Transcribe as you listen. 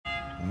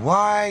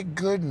Why,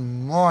 good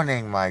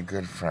morning, my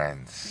good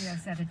friends. Rio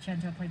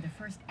Settecento played the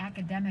first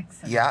academic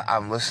sonata. Yeah,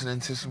 I'm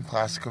listening to some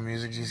classical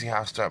music. You see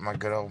how I start my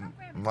good old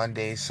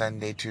Monday,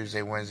 Sunday,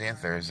 Tuesday, Wednesday, and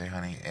Thursday,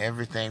 honey.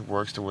 Everything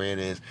works the way it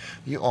is.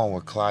 You're on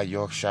with Clyde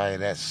Yorkshire,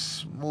 that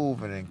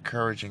smooth and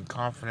encouraging,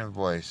 confident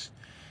voice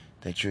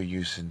that you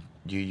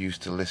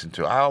used to listen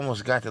to. I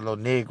almost got the little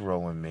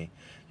Negro in me.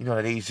 You know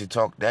that they used to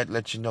talk. That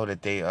lets you know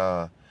that they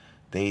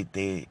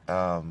they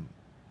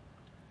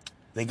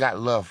got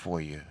love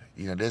for you.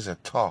 You know, there's a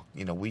talk.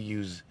 You know, we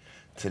use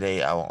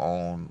today our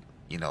own,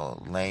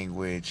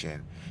 language,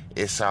 and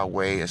it's our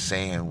way of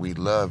saying we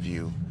love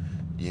you.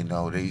 You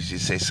know, they used to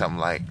say something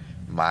like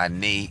my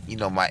knee,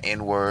 my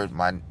N word,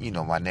 my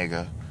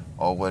nigga,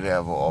 or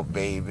whatever, or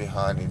baby,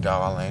 honey,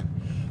 darling.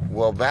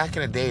 Well, back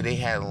in the day, they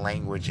had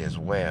language as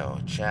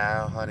well.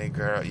 Child, honey,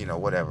 girl,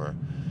 whatever.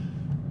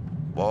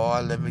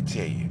 Boy, let me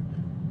tell you.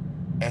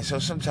 And so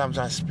sometimes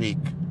I speak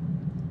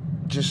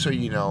just so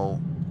you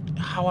know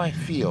how I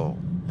feel.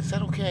 Is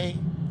that okay?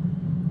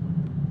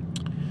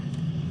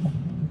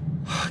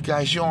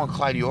 Guys, you're on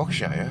Clyde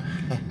Yorkshire.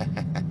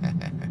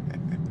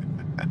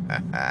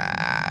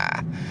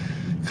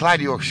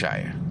 Clyde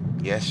Yorkshire.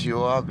 Yes,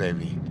 you are,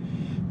 baby.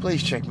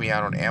 Please check me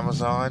out on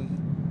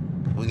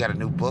Amazon. We got a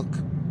new book,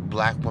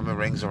 Black Woman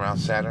Rings Around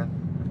Saturn.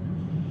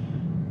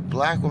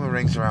 Black Woman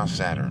Rings Around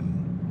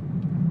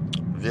Saturn.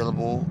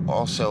 Available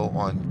also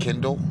on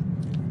Kindle.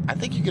 I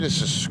think you get a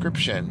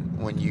subscription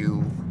when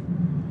you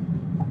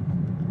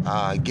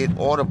get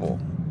Audible.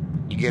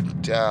 You get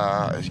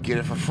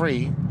it for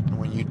free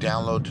when you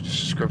download the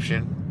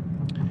subscription.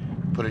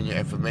 Put in your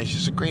information.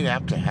 It's a great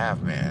app to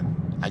have, man.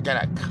 I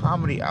got a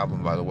comedy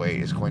album, by the way,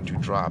 is going to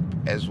drop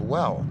as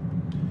well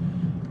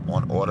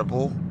on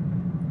Audible,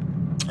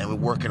 and we're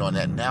working on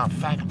that now. In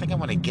fact, I think I'm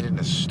going to get in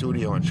the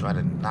studio and try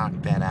to knock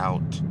that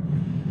out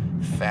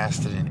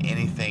faster than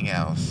anything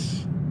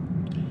else.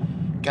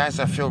 Guys,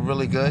 I feel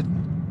really good.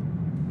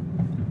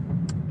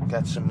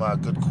 Got some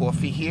good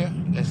coffee here.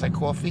 You guys like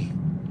coffee?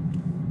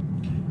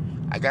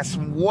 I got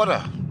some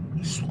water.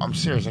 I'm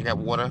serious. I got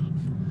water.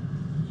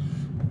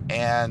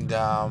 And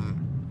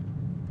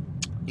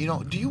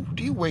do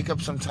you wake up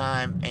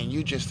sometime and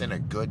you're just in a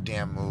good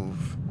damn mood?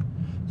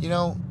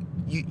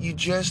 You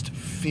just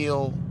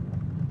feel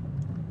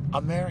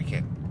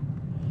American.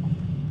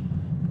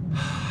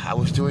 I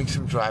was doing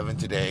some driving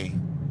today,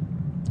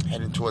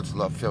 heading towards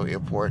Love Field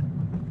Airport.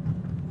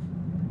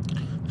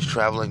 I was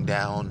traveling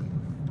down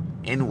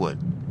Inwood,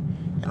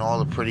 and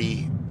all the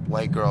pretty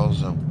white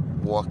girls are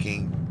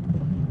walking.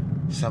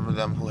 Some of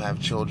them who have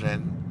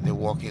children, they're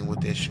walking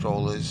with their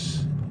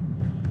strollers.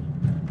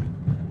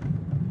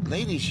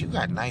 Ladies, you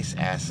got nice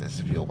asses.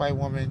 If you're a white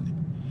woman,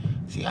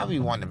 see, I be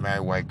wanting to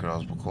marry white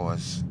girls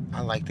because I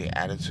like their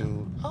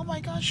attitude. Oh my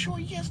God, sure,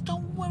 yes,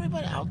 don't worry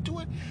about it. I'll do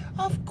it.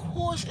 Of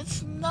course,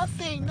 it's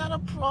nothing, not a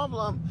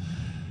problem.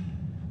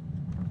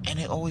 And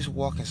they're always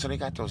walking, so they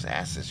got those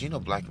asses. You know,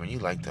 black men, you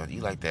like that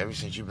ever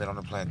since you've been on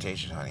the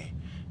plantation, honey.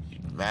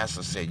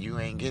 Master said, you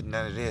ain't getting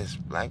none of this.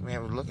 Black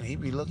man was looking, he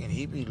be looking.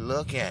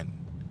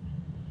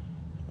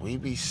 We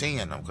be seeing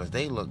them because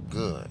they look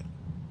good.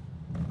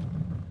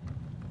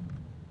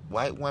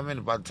 White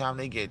women, by the time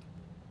they get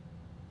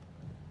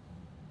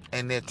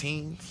in their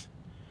teens,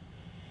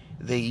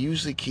 they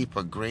usually keep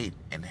a great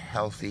and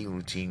healthy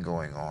routine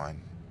going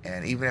on.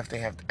 And even if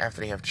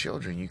after they have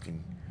children, you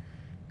can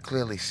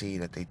clearly see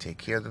that they take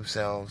care of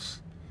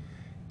themselves.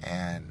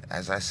 And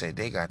as I said,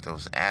 they got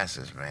those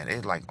asses, man.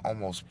 They're like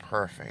almost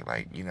perfect.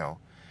 Like,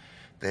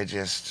 they're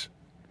just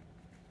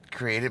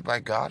created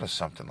by God or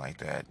something like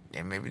that.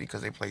 And maybe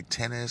because they play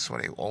tennis or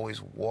they're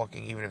always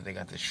walking, even if they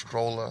got the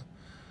stroller.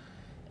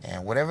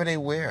 And whatever they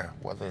wear,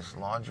 whether it's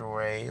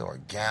lingerie or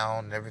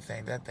gown and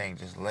everything, that thing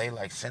just lay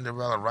like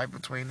Cinderella right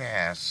between their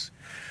ass.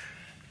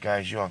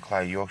 Guys, you're on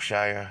Clyde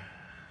Yorkshire.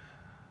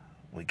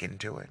 We get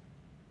into it.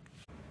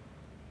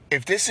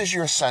 If this is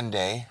your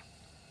Sunday,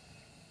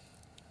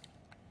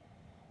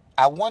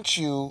 I want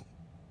you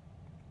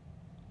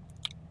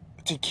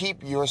to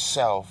keep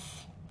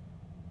yourself,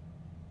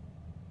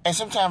 and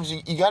sometimes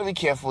you got to be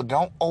careful.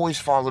 Don't always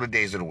follow the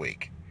days of the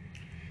week.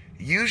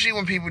 Usually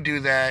when people do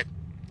that,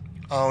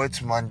 oh,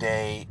 it's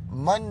Monday.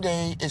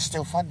 Monday is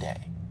still fun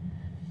day.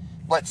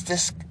 But it's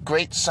this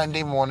great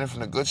Sunday morning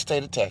from the good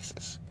state of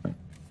Texas.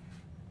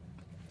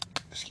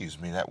 Excuse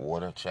me, that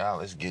water,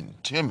 child, is getting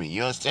to me.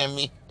 You understand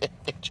me?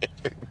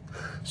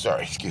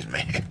 Sorry, excuse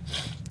me.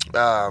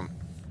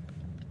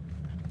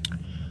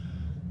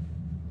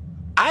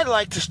 I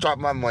like to start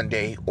my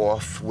Monday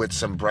off with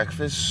some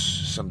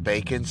breakfast, some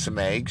bacon, some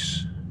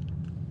eggs,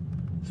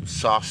 some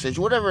sausage,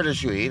 whatever it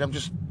is you eat. I'm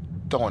just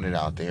throwing it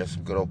out there.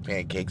 Some good old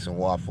pancakes and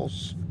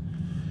waffles.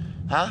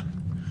 Huh?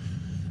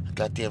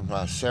 Got them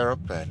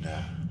syrup and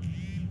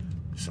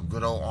some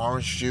good old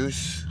orange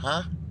juice.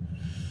 Huh?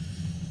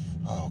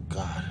 Oh,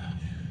 God.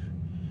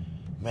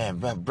 Man,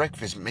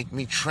 breakfast make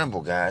me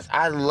tremble, guys.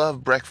 I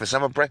love breakfast.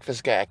 I'm a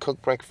breakfast guy. I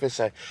cook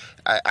breakfast.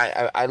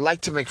 I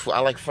like to make food. I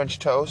like French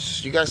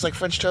toast. You guys like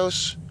French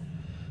toast?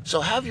 So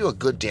have you a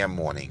good damn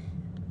morning.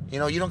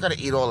 You don't got to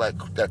eat all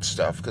that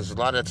stuff because a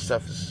lot of that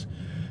stuff is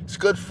It's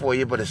good for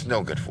you, but it's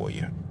no good for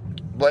you.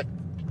 But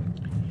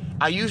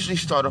I usually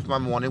start off my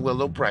morning with a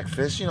little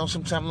breakfast.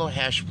 Sometimes a little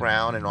hash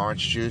brown and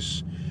orange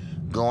juice.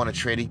 Go on a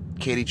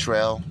Katy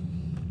Trail.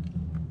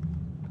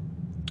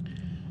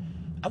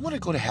 I want to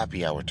go to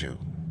Happy Hour too.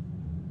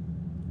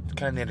 It's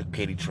kind of near the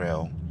Katy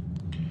Trail.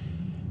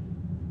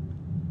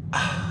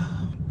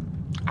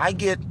 I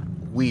get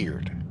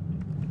weird.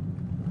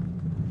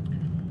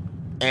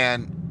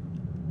 And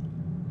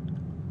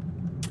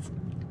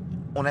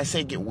when I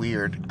say get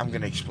weird, I'm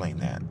going to explain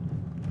that.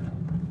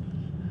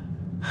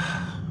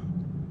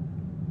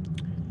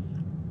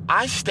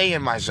 I stay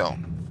in my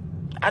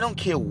zone. I don't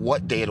care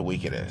what day of the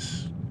week it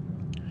is.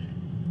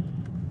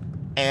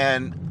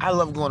 And I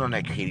love going on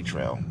that Katy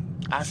Trail.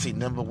 I see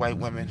number of white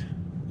women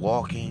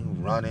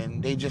walking,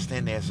 running. They just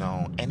in their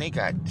zone. And they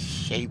got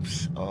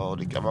shapes.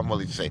 My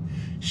mother used to say,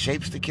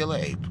 shapes to kill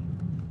an ape.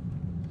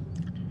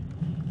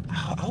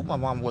 I hope my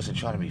mom wasn't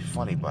trying to be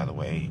funny, by the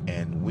way,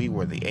 and we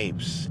were the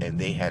apes, and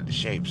they had the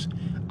shapes.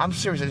 I'm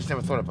serious, I just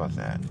never thought about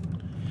that.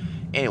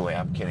 Anyway,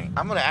 I'm kidding.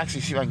 I'm going to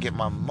actually see if I can get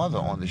my mother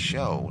on the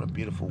show. What a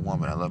beautiful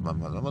woman. I love my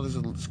mother. My mother's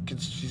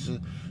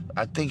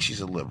I think she's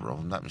a liberal,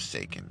 I'm not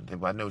mistaken.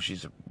 I know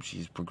she's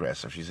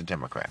progressive. She's a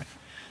Democrat.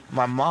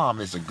 My mom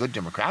is a good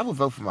Democrat. I would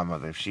vote for my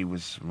mother if she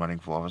was running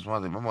for office. My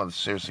mother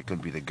seriously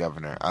could be the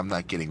governor. I'm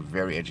not kidding.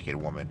 Very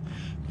educated woman.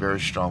 Very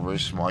strong, very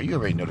smart. You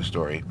already know the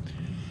story.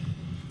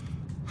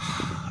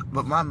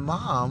 But my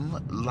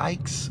mom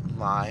likes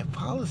my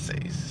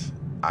policies.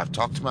 I've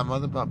talked to my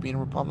mother about being a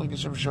Republican,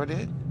 so sure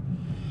did.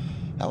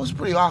 That was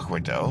pretty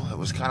awkward, though. It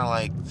was kind of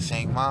like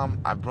saying,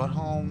 Mom, I brought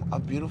home a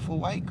beautiful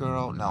white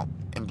girl. Now,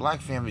 in black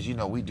families,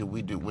 we do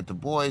with the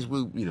boys,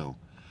 you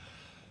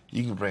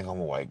can bring home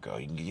a white girl.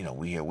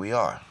 Here we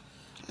are.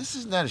 This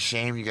is not a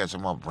shame you guys are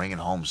about bringing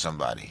home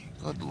somebody.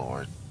 Good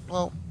Lord.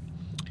 Well,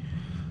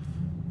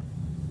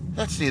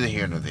 that's neither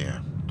here nor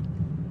there.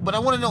 But I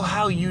want to know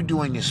how you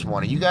doing this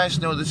morning. You guys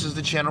know this is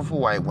the channel for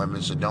white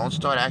women, so don't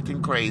start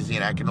acting crazy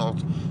and acting all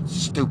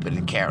stupid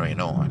and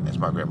carrying on. As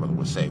my grandmother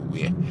would say,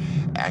 we're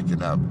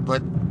acting up.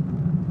 But,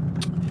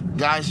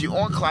 guys, you're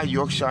on Clyde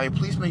Yorkshire.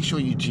 Please make sure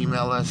you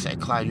Gmail us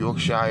at Clyde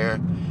Yorkshire.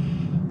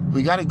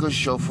 We got a good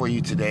show for you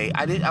today.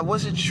 I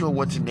wasn't sure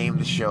what to name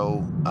the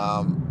show,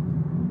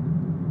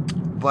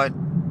 but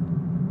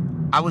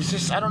I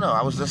don't know.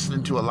 I was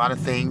listening to a lot of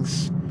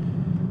things.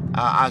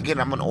 Again,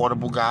 I'm an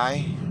Audible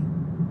guy.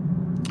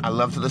 I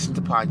love to listen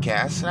to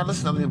podcasts, and I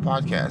listen to other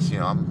podcasts.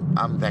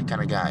 I'm that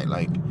kind of guy.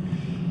 Like,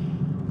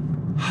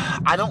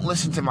 I don't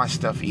listen to my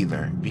stuff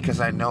either because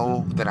I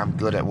know that I'm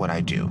good at what I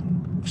do.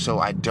 So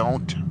I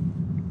don't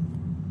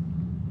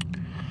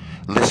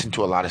listen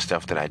to a lot of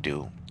stuff that I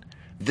do.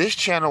 This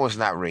channel is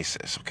not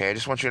racist, okay? I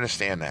just want you to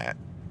understand that.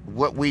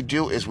 What we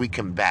do is we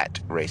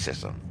combat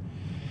racism.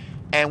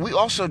 And we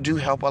also do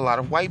help a lot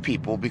of white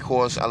people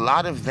because a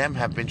lot of them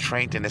have been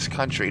trained in this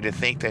country to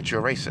think that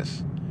you're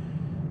racist.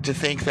 To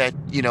think that,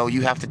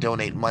 you have to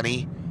donate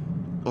money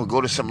or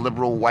go to some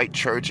liberal white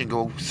church and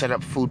go set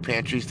up food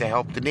pantries to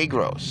help the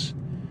Negroes.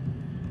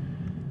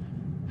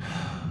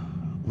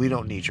 We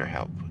don't need your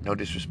help. No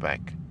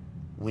disrespect.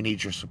 We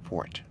need your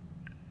support.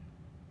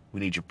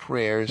 We need your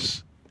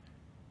prayers.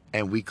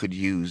 And we could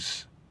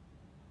use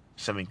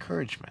some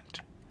encouragement.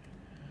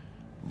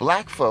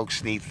 Black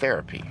folks need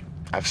therapy.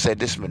 I've said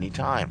this many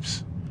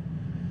times.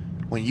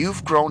 When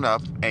you've grown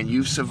up and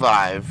you've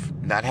survived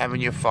not having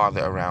your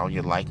father around,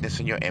 your likeness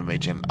and your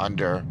image, and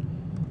under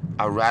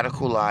a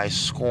radicalized,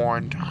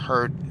 scorned,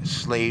 hurt,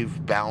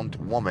 slave-bound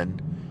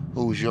woman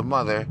who's your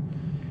mother,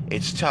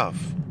 it's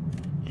tough.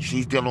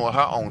 She's dealing with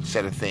her own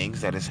set of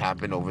things that has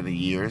happened over the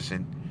years,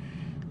 and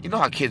you know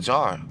how kids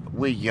are.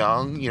 We're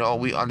young, all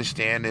we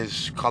understand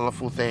is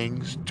colorful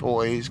things,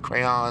 toys,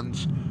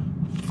 crayons,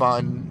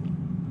 fun,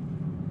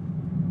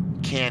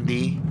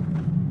 candy.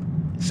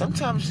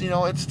 Sometimes,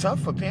 it's tough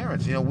for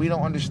parents. We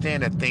don't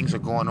understand that things are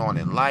going on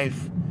in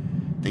life.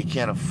 They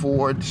can't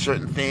afford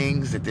certain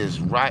things, that there's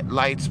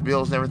lights,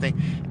 bills, and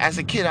everything. As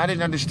a kid, I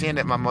didn't understand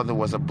that my mother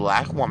was a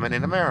black woman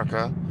in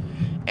America,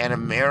 and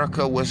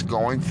America was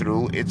going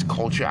through its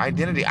culture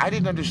identity. I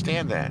didn't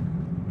understand that.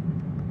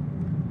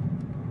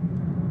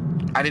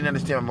 I didn't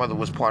understand my mother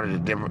was part of the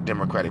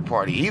Democratic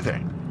Party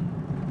either,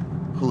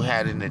 who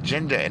had an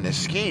agenda and a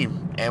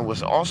scheme, and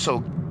was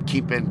also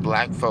keeping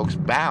black folks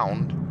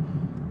bound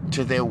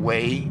to their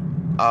way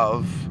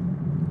of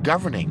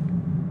governing,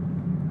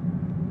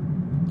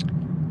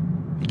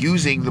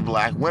 using the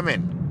black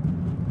women,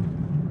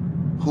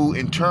 who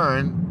in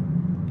turn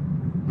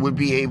would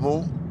be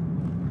able,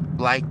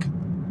 like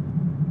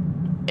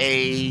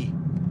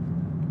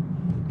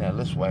now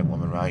this white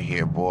woman right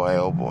here, boy,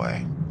 oh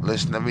boy.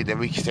 Listen, let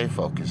me stay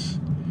focused.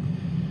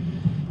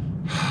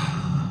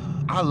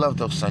 I love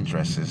those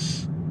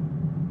sundresses.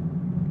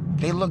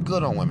 They look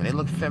good on women. They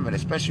look feminine,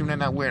 especially when they're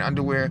not wearing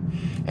underwear,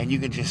 and you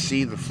can just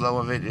see the flow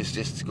of it. It's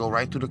just to go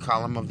right through the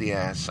column of the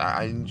ass.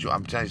 I'm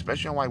telling you,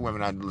 especially on white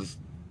women, I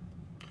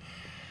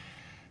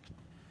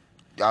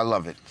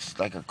love it. It's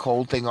like a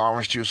cold thing of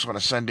orange juice on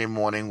a Sunday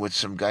morning with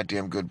some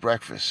goddamn good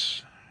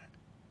breakfast.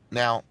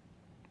 Now,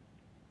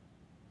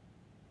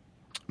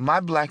 my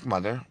black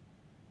mother,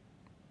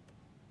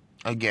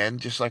 again,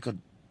 just like a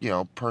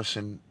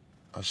person,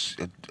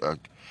 a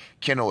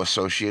kennel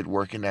associate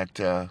working at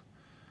the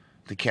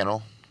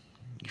kennel,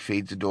 you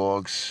feed the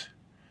dogs,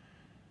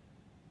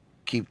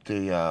 keep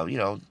the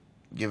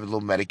give it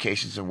little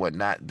medications and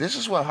whatnot. This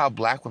is how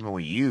black women were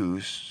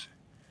used.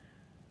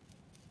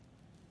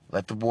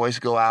 Let the boys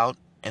go out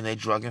in their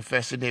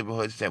drug-infested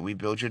neighborhoods that we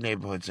build your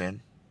neighborhoods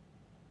in.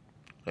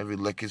 Every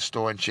liquor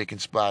store and chicken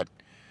spot.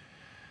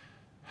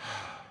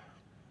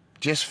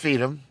 Just feed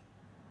them.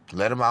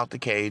 Let them out the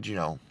cage,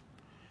 Tell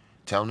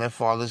them their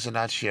fathers are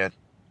not shit.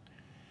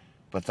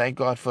 But thank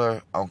God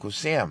for Uncle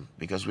Sam,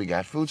 because we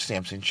got food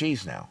stamps and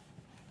cheese now.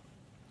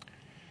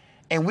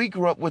 And we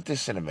grew up with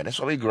this sentiment. That's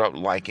why we grew up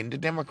liking the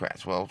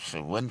Democrats. Well, if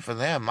it wasn't for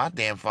them, my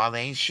damn father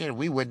ain't shit.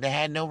 We wouldn't have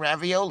had no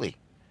ravioli.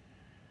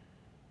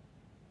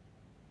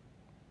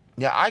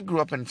 Yeah, I grew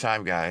up in a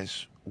time,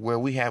 guys, where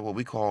we had what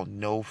we call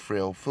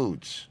no-frill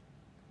foods.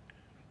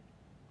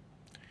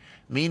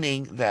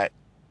 Meaning that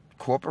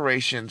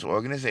corporations,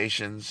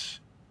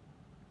 organizations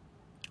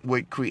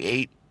would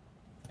create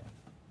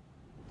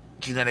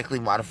genetically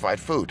modified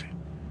food.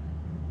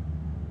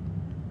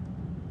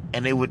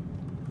 And they would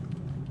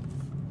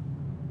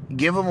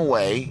give them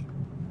away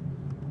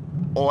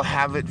or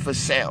have it for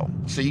sale.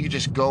 So you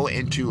just go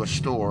into a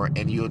store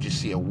and you'll just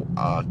see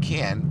a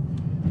can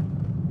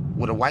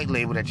with a white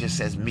label that just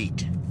says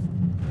meat,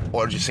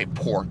 or just say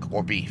pork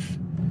or beef.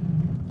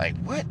 Like,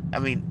 what? I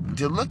mean,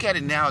 to look at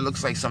it now, it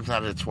looks like something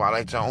out of the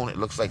Twilight Zone. It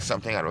looks like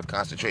something out of a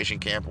concentration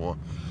camp or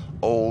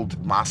old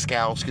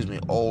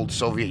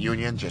Soviet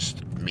Union,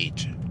 just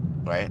meat,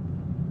 right?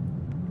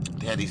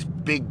 They had these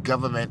big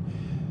government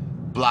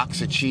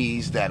blocks of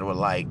cheese that were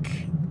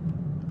like,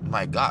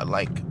 my God,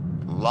 like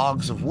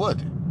logs of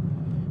wood.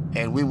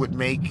 And we would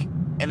make,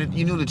 and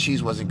you knew the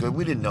cheese wasn't good.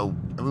 We didn't know,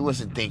 we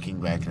wasn't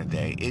thinking back in the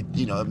day. It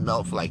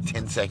melted for like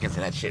 10 seconds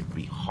and that shit would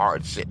be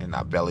hard sitting in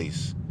our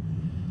bellies.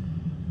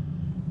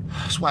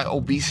 That's why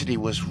obesity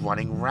was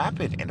running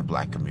rapid in the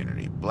black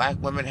community.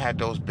 Black women had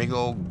those big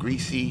old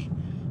greasy,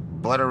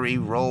 buttery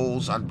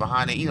rolls on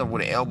behind it,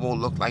 where the elbow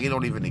looked like it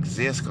don't even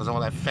exist because all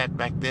that fat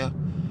back there.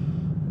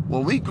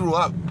 Well, we grew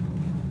up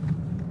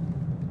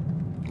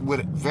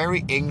with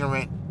very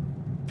ignorant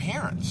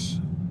parents.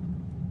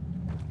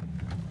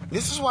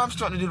 This is why I'm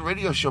starting to do the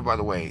radio show, by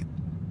the way.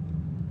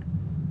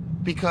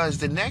 Because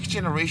the next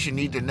generation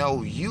need to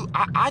know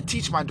I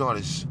teach my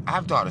daughters. I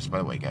have daughters, by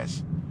the way,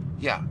 guys.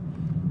 Yeah.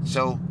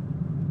 So,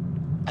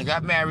 I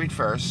got married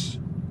first.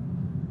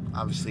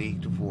 Obviously,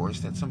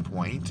 divorced at some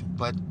point.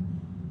 But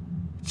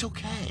it's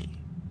okay.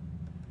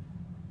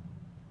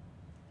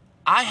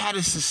 I had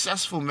a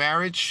successful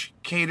marriage,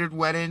 catered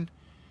wedding.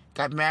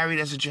 Got married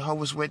as a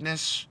Jehovah's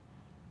Witness.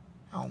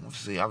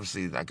 Obviously,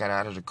 I got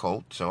out of the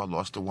cult, so I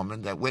lost a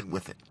woman that went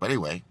with it. But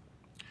anyway,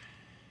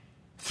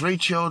 3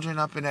 children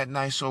up in that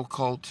nice old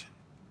cult.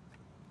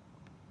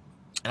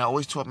 And I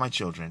always taught my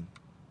children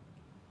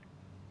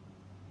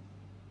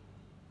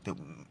that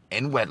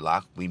in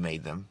wedlock, we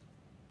made them,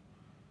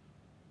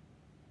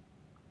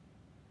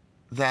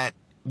 that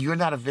you're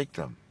not a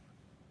victim.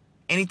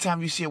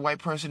 Anytime you see a white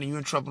person and you're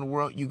in trouble in the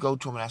world, you go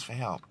to them and ask for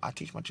help. I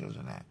teach my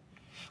children that.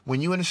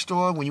 When you're in the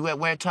store, when you at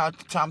Where Tom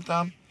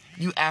Thumb,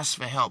 you ask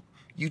for help.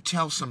 You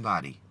tell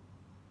somebody.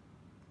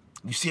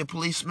 You see a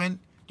policeman,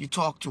 you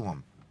talk to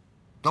him.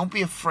 Don't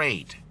be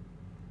afraid.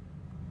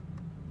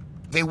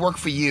 They work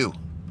for you.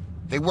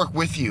 They work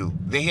with you.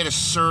 They're here to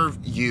serve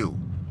you.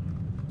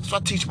 That's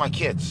what I teach my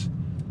kids.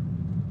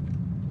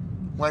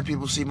 White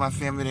people see my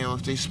family,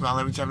 they smile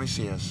every time they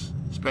see us.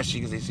 Especially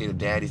because they see the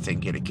dad, he's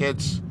taking care of the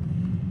kids.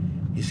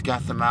 He's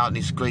got them out in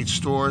these great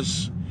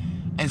stores.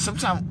 And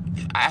sometimes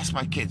I ask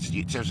my kids,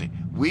 seriously,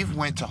 we've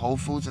went to Whole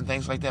Foods and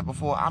things like that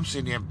before. I'm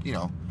sitting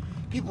there,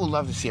 people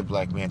love to see a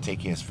black man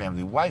take care of his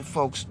family. White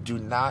folks do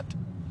not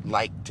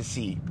like to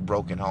see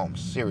broken homes.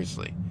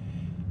 Seriously.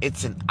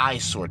 It's an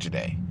eyesore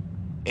today.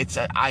 It's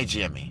an eye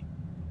jammy.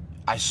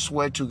 I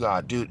swear to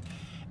God, dude.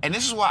 And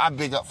this is why I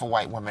big up for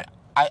white women.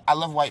 I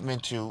love white men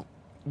too,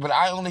 but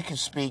I only can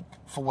speak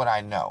for what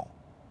I know.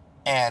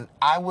 And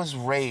I was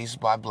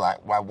raised by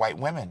white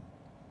women.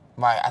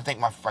 I think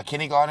my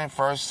kindergarten,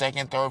 1st,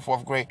 2nd, 3rd,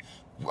 4th grade.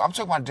 I'm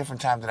talking about a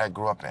different time that I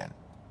grew up in.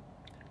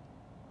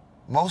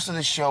 Most of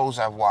the shows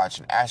I've watched,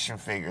 and action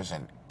figures,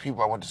 and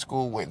people I went to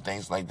school with, and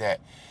things like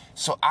that.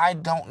 So I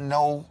don't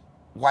know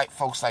white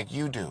folks like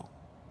you do.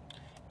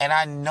 And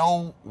I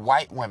know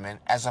white women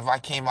as if I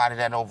came out of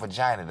that old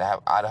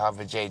vagina, out of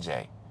her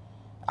vajayjay.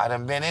 I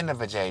done been in the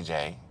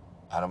vajayjay.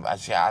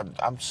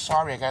 I'm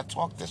sorry I got to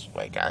talk this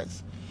way,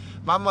 guys.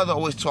 My mother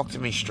always talked to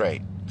me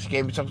straight. She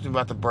gave me something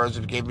about the birds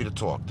and gave me the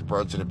talk, the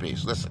birds and the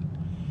bees. Listen.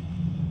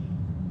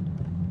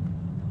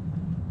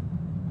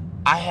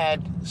 I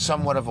had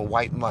somewhat of a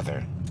white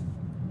mother.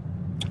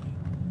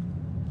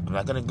 I'm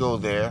not going to go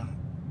there.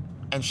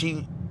 And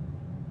she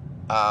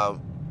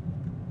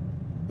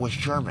was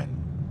German.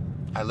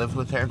 I lived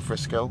with her in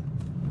Frisco.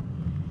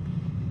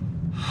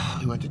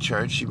 We went to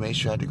church. She made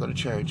sure I had to go to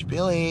church.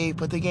 Billy,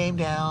 put the game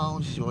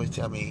down. She always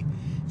tell me,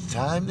 it's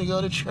time to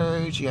go to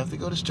church. You have to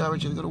go to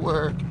church. You have to go to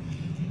work.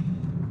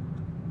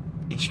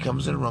 And she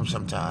comes in the room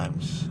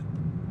sometimes,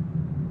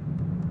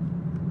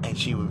 and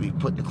she would be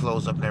putting the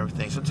clothes up and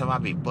everything. Sometimes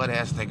I'd be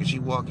butt-ass naked. She'd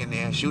walk in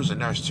there. She was a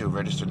nurse, too,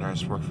 registered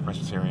nurse, worked for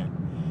Presbyterian.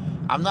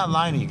 I'm not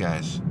lying to you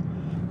guys.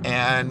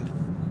 And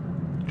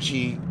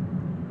she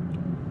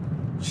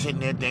sitting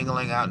there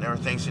dangling out and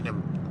everything.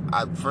 Sitting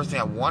there, first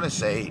thing I want to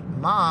say,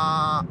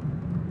 Ma,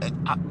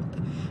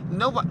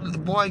 nobody,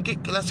 boy,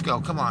 let's go,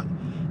 come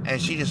on.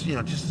 And she just,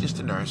 just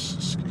a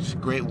nurse. She's a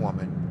great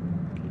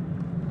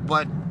woman.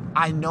 But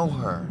I know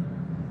her.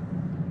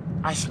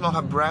 I smell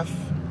her breath,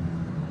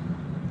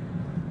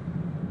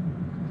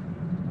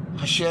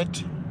 her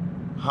shit,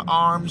 her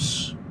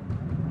arms,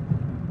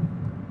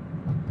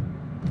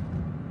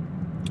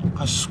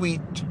 her sweet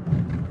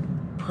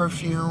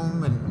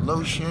perfume and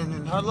lotion,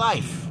 and her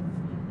life.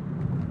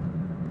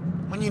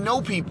 When you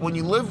know people, when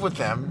you live with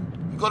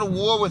them, you go to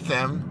war with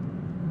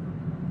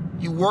them,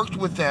 you worked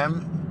with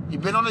them,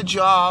 you've been on a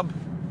job,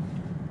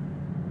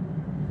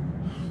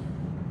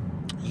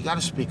 you got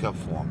to speak up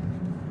for them.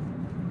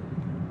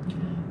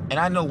 And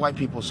I know white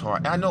people's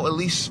heart. I know at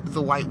least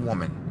the white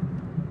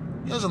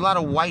woman. There's a lot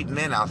of white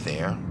men out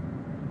there.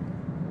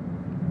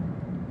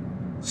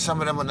 Some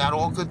of them are not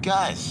all good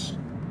guys.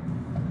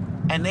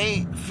 And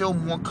they feel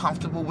more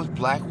comfortable with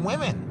black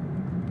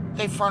women.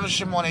 They furnish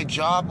them on a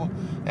job.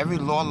 Every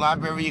law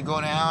library you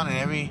go down, and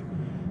every,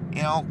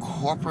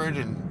 corporate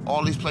and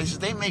all these places,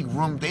 they make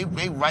room. They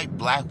write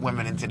black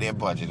women into their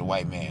budget, a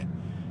white man.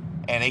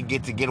 And they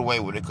get away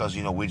with it because,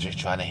 we're just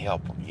trying to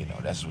help them.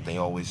 That's what they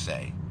always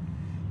say.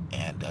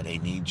 And they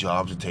need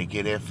jobs to take care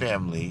of their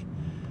family.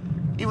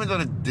 Even though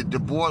the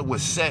board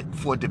was set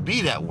for it to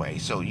be that way.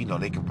 So,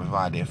 they can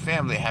provide their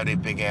family, have their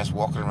big ass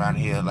walking around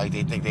here like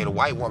they think they're the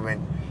white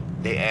woman,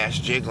 they ass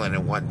jiggling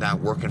and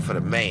whatnot, working for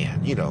the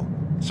man,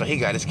 So he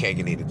got his cake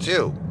and eat it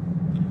too.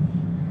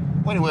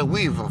 Well, anyway,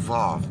 we've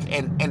evolved.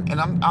 And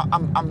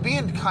I'm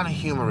being kind of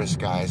humorous,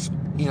 guys.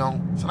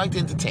 So I like to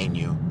entertain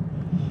you.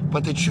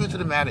 But the truth of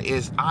the matter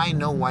is, I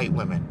know white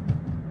women.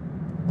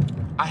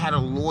 I had a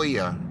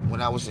lawyer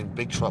when I was in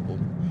big trouble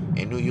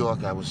in New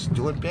York. I was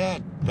doing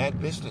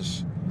bad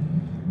business.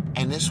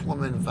 And this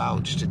woman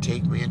vouched to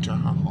take me into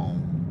her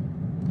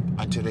home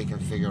until they can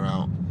figure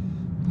out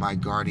my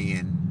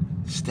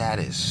guardian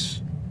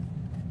status.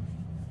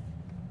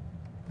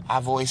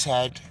 I've always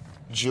had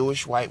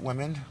Jewish white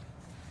women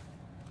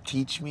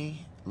teach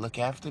me, look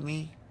after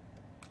me.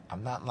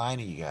 I'm not lying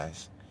to you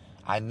guys.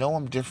 I know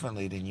them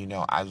differently than you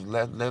know. I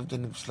slept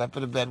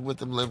in a bed with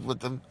them, lived with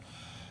them.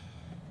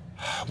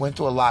 Went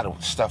through a lot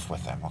of stuff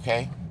with them,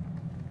 okay?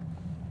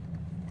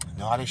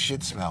 Know how this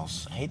shit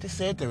smells. I hate to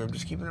say it there, I'm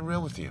just keeping it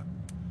real with you.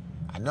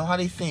 I know how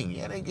they think.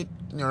 Yeah, they get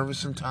nervous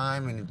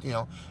sometimes,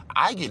 and,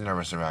 I get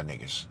nervous around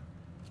niggas.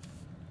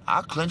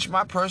 I'll clench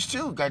my purse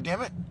too,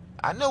 goddammit.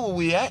 I know where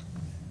we at.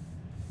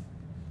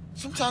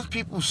 Sometimes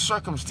people's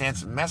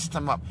circumstances mess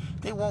them up.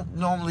 They won't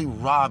normally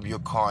rob your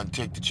car and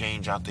take the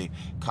change out the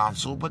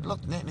console, but look,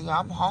 nigga,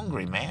 I'm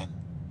hungry, man.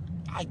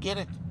 I get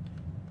it.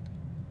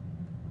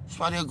 That's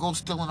why they'll go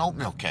steal an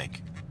oatmeal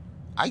cake.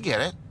 I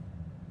get it.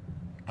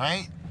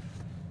 Right?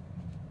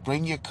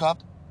 Bring your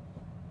cup,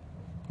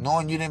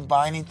 knowing you didn't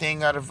buy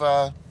anything out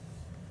of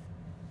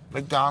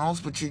McDonald's,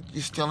 but you're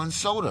stealing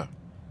soda.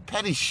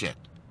 Petty shit.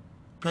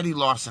 Petty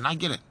larceny. I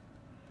get it.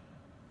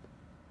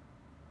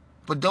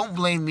 But don't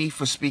blame me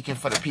for speaking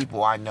for the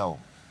people I know.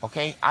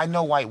 Okay? I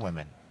know white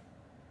women.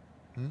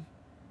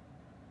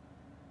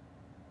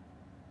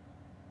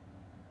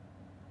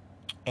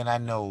 And I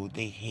know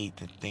they hate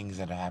the things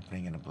that are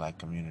happening in the black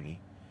community.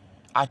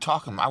 I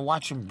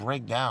watch them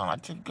break down. I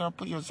tell girl,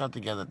 put yourself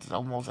together. I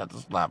almost have to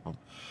slap them.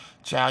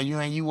 Child,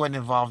 you wasn't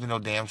involved in no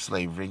damn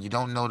slavery. You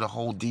don't know the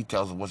whole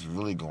details of what's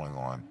really going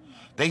on.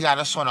 They got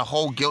us on a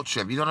whole guilt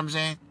trip. You know what I'm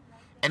saying?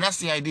 And that's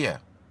the idea.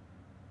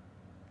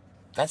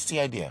 That's the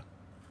idea.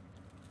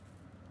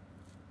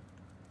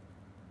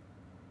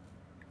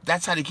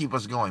 That's how they keep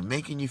us going,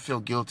 making you feel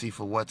guilty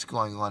for what's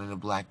going on in the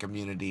black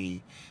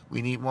community.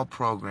 We need more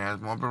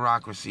programs, more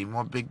bureaucracy,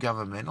 more big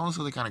government, all this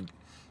other kind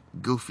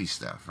of goofy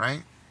stuff,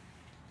 right?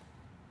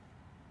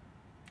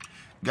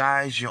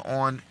 Guys, you're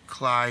on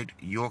Clyde,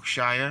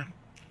 Yorkshire.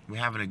 We're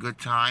having a good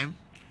time.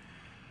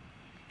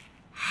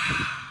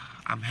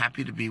 I'm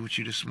happy to be with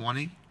you this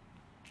morning.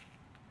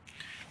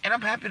 And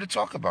I'm happy to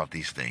talk about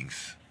these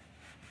things.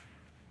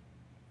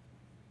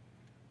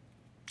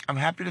 I'm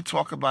happy to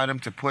talk about them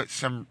to put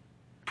some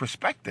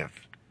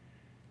perspective.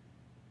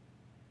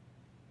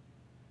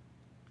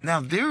 Now,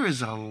 there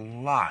is a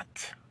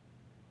lot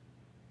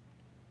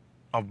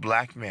of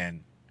black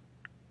men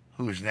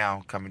who is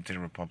now coming to the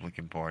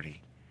Republican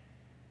Party.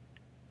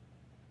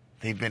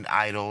 They've been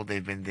idle,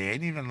 they've been there,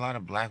 and even a lot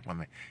of black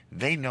women.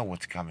 They know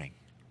what's coming.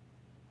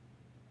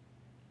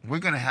 We're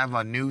going to have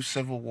a new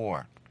civil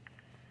war.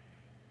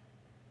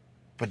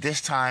 But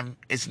this time,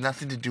 it's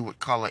nothing to do with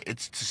color.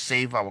 It's to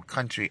save our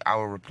country,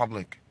 our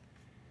republic.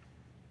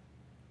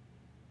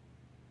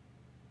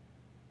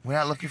 We're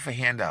not looking for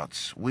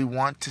handouts. We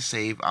want to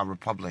save our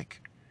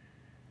republic.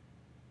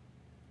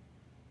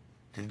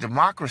 The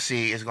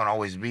democracy is going to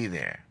always be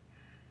there.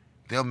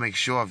 They'll make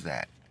sure of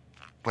that.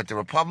 But the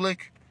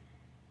Republic,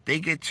 they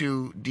get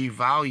to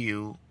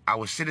devalue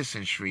our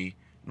citizenry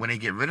when they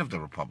get rid of the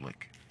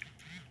Republic.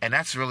 And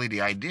that's really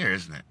the idea,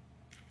 isn't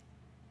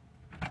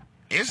it?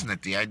 Isn't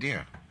it the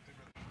idea?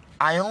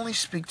 I only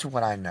speak to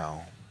what I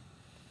know.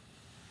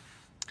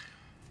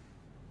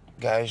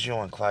 Guys, you're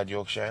on Clyde,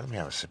 Yorkshire. Let me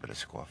have a sip of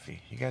this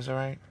coffee. You guys all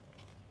right?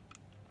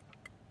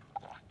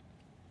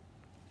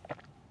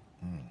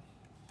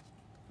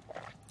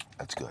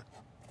 That's good.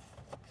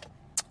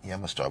 Yeah,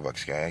 I'm a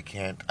Starbucks guy.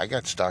 I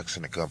got stocks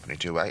in the company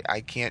too.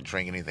 I can't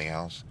drink anything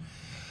else.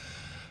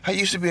 I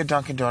used to be a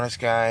Dunkin' Donuts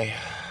guy.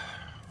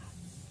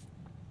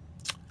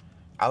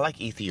 I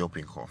like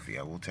Ethiopian coffee,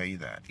 I will tell you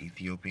that.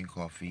 Ethiopian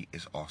coffee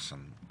is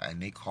awesome.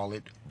 And they call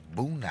it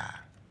Buna.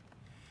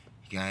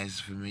 You guys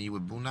familiar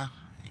with Buna?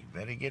 You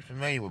better get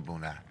familiar with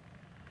Buna.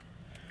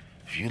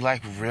 If you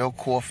like real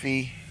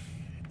coffee,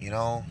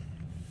 my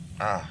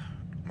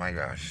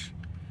gosh.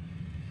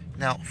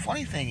 Now,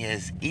 funny thing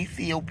is,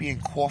 Ethiopian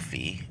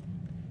coffee,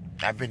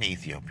 I've been to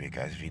Ethiopia,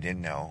 guys, if you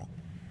didn't know,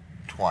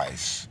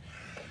 twice.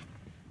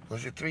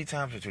 Was it 3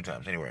 times or 2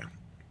 times? Anyway,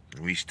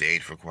 we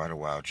stayed for quite a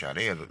while, child.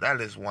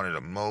 That is one of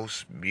the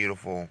most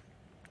beautiful,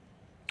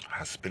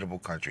 hospitable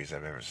countries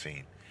I've ever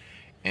seen.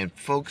 And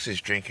folks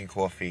is drinking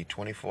coffee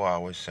 24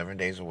 hours, 7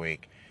 days a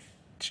week.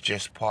 It's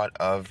just part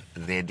of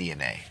their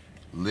DNA,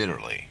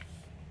 literally.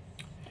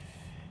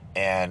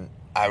 And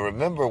I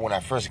remember when I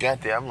first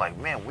got there, I'm like,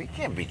 man, we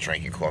can't be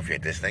drinking coffee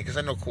at this thing, because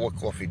I know what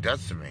coffee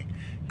does to me.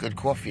 Good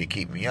coffee will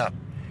keep me up.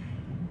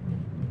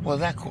 Well,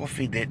 that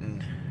coffee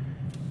didn't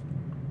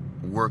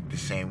work the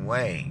same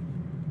way.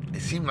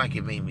 It seemed like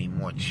it made me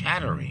more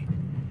chattery,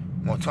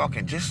 more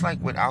talking, just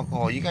like with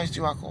alcohol. You guys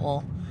do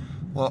alcohol?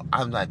 Well,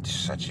 I'm not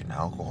such an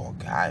alcohol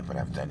guy, but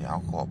I've done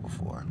alcohol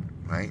before,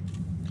 right?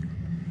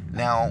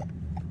 Now,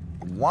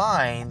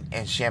 wine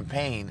and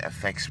champagne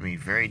affects me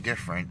very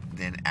different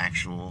than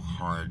actual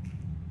hard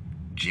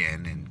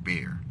gin and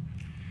beer.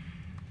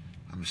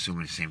 I'm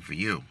assuming the same for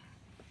you.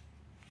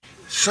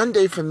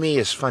 Sunday for me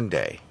is fun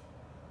day.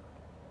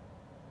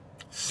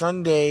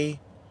 Sunday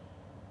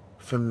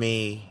for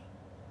me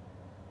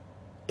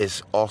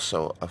is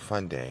also a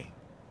fun day.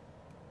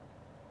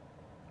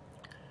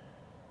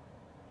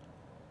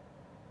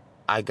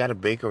 I got a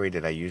bakery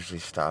that I usually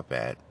stop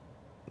at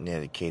near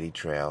the Katy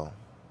Trail.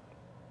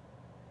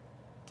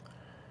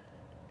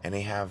 And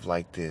they have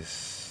like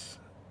this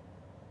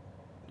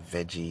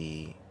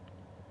veggie,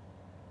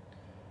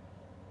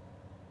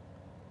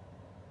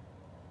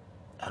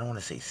 I don't want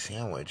to say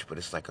sandwich, but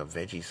it's like a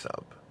veggie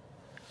sub.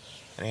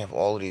 And they have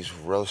all of these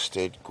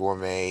roasted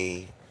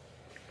gourmet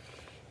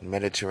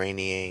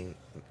Mediterranean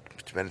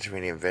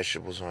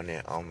vegetables on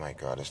there. Oh my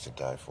God, it's to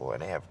die for.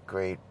 And they have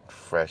great,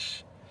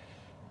 fresh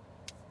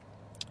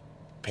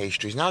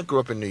pastries. Now, I grew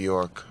up in New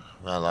York,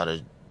 a lot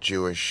of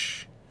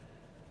Jewish,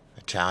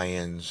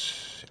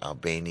 Italians,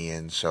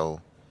 Albanians,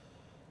 so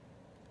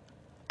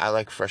I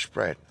like fresh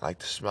bread. I like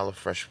the smell of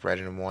fresh bread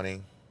in the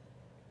morning.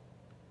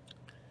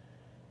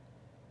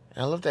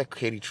 And I love that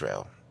Katy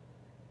Trail.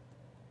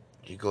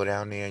 You go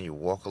down there and you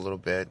walk a little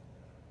bit,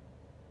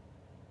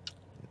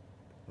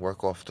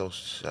 work off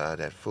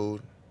that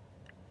food,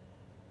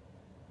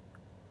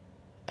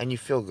 and you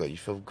feel good. You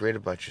feel great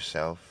about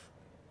yourself.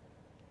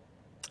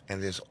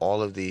 And there's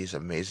all of these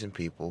amazing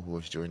people who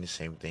are doing the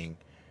same thing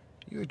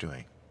you're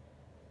doing.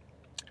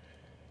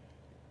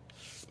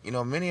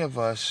 Many of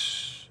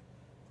us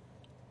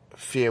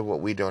fear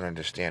what we don't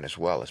understand as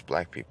well as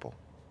black people.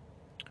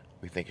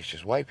 We think it's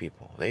just white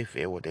people. They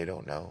fear what they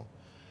don't know.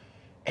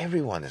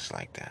 Everyone is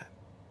like that.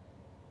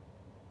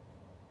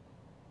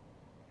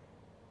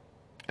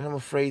 And I'm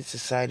afraid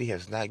society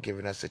has not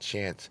given us a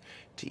chance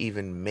to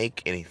even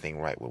make anything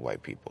right with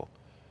white people.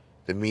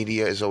 The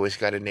media has always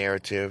got a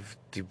narrative.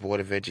 The Board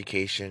of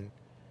Education,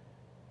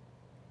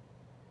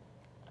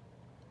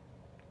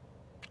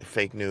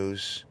 fake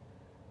news.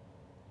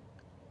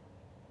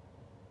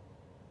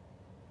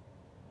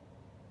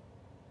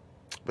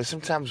 But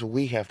sometimes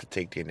we have to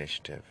take the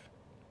initiative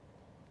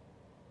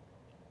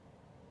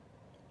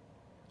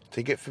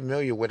to get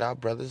familiar with our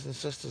brothers and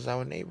sisters,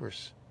 our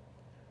neighbors.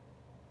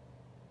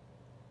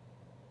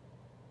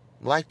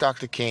 Like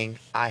Dr. King,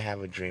 I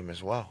have a dream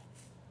as well.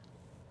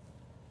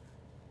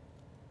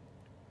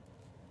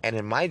 And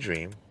in my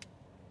dream,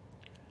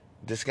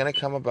 there's going to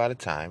come about a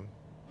time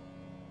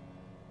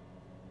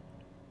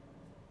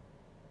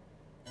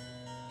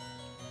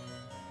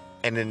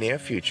in the near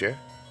future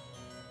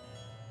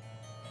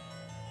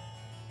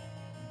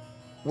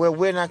where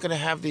we're not going to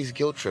have these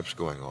guilt trips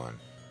going on.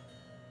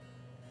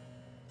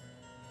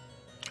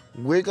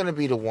 We're going to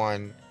be the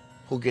one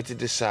who get to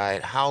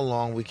decide how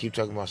long we keep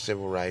talking about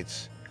civil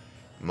rights,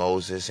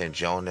 Moses and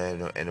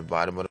Jonah in the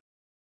bottom of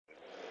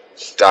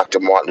the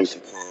Dr. Martin Luther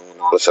King and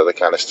all this other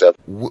kind of stuff.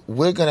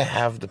 We're going to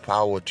have the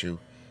power to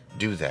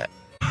do that.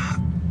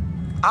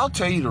 I'll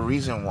tell you the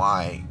reason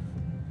why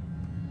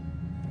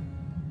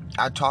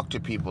I talk to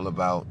people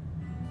about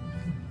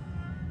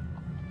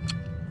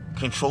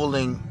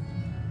controlling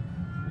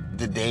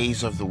the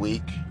days of the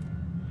week.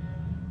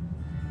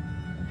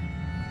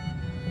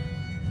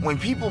 when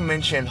people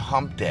mention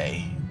hump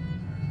day,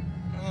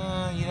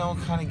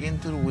 kind of getting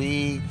through the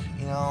week,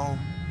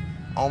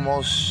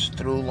 almost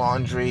through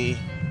laundry.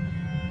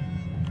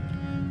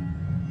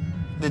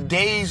 The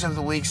days of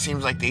the week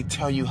seems like they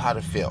tell you how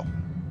to feel.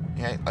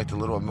 Yeah, like the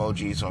little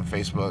emojis on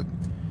Facebook.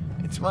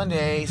 It's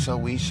Monday, so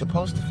we're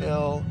supposed to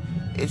feel.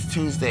 It's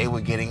Tuesday,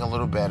 we're getting a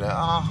little better.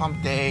 Oh,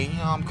 hump day,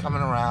 I'm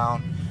coming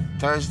around.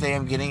 Thursday,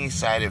 I'm getting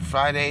excited.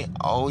 Friday,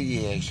 oh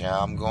yeah,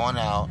 child, I'm going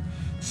out.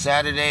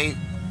 Saturday,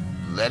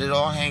 let it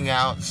all hang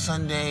out.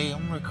 Sunday,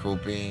 I'm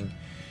recouping,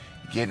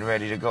 getting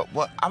ready to go.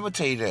 Well, I'm going to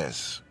tell you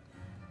this.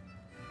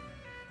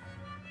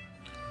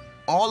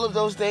 All of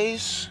those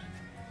days,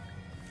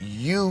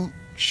 you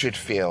should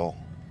feel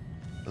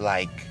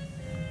like,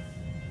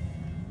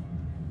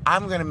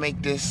 I'm going to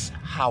make this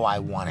how I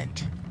want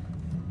it.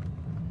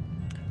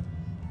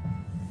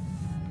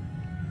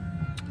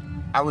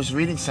 I was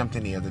reading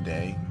something the other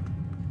day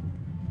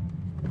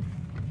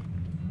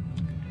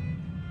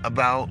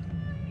about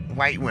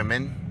white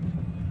women,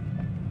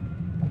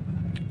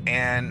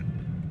 and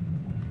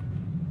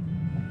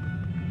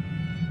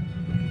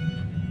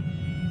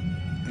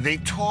they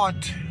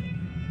taught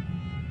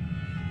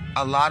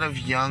a lot of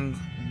young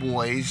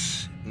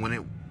boys, when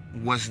it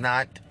was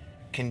not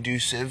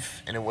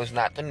conducive and it was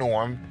not the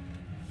norm,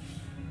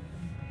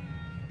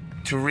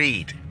 to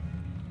read.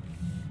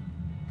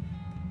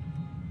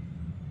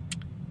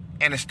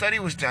 And a study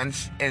was done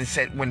and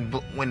said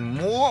when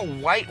more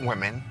white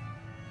women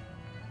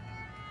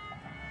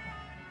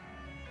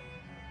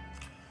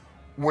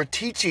were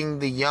teaching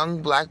the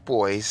young black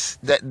boys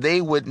that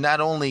they would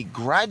not only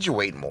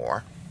graduate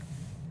more,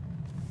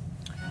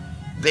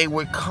 they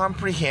would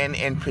comprehend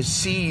and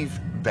perceive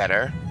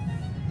better,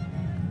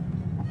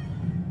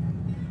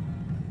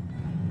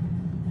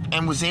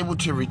 and was able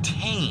to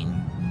retain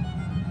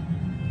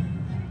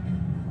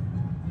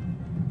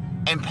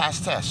and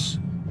pass tests.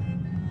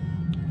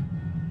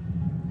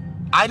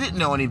 I didn't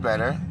know any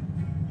better,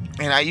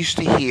 and I used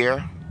to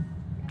hear,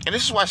 and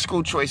this is why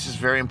school choice is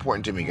very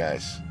important to me,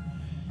 guys,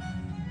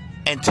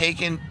 and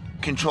taking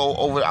control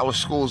over our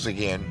schools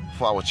again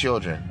for our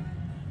children.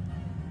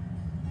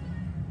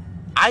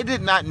 I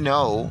did not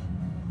know,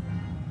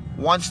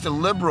 once the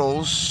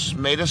liberals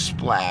made a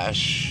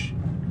splash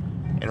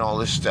and all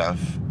this stuff,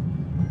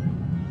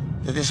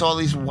 that there's all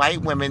these white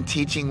women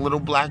teaching little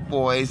black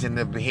boys and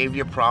the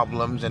behavior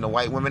problems, and the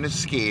white women are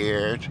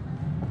scared.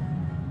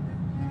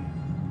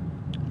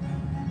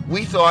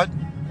 We thought,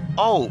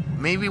 oh,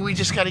 maybe we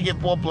just got to get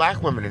more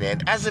black women in there,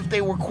 as if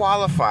they were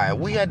qualified.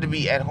 We had to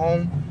be at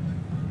home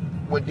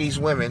with these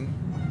women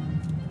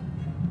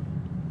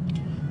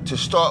to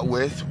start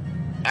with.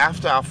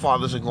 After our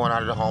fathers are going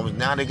out of the homes,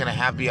 now they're going to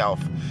have the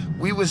alpha.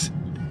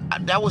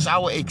 That was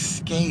our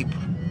escape.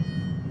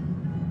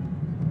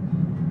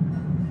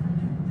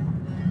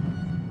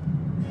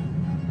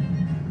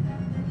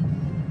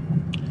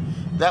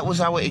 That was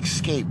our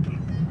escape.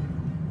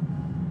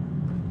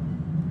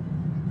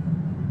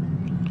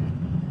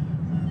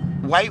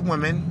 White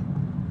women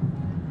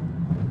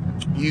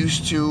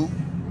used to,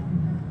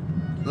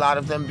 a lot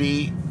of them,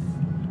 be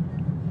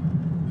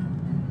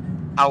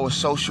our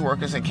social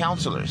workers and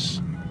counselors.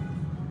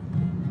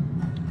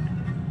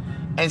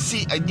 And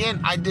see, again,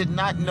 I did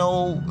not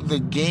know the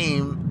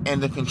game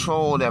and the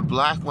control that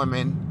black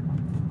women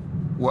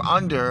were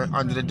under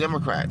the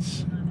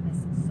Democrats,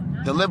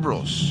 the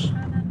liberals.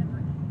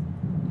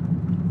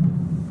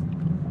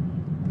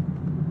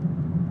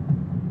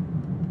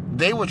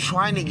 They were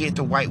trying to get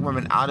the white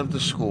women out of the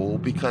school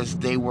because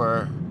they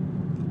were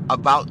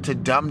about to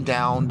dumb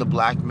down the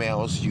black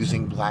males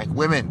using black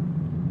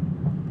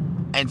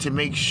women, and to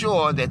make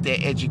sure that their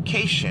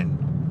education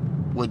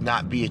would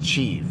not be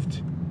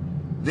achieved.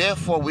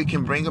 Therefore, we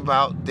can bring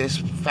about this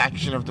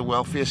faction of the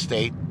welfare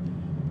state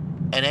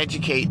and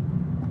educate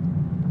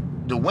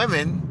the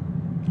women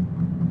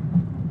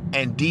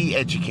and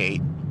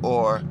de-educate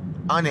or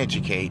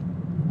uneducate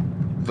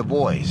the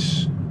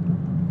boys.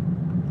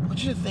 I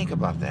want you to think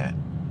about that.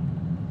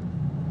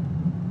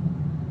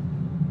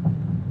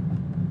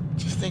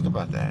 Just think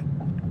about that.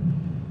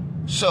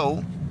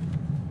 So,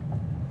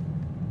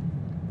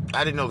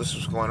 I didn't know this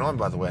was going on,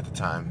 by the way, at the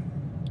time.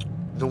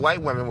 The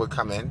white women would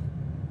come in,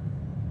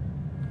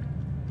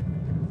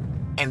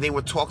 and they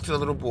would talk to the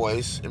little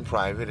boys in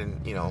private,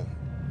 and, a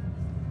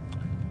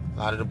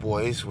lot of the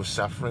boys were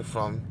suffering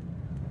from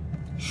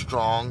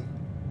strong,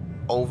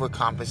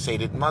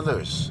 overcompensated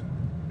mothers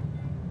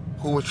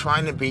who were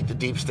trying to beat the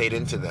deep state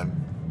into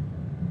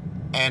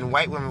them. And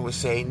white women would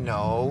say,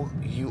 no,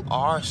 you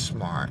are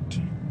smart.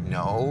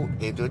 No,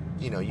 they do,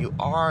 you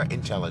are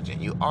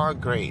intelligent. You are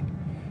great.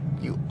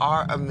 You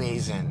are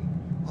amazing.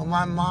 Well,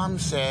 my mom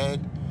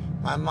said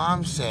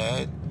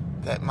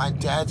that my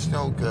dad's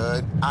no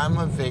good. I'm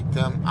a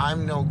victim.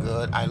 I'm no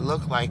good. I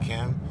look like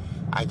him.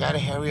 I got to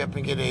hurry up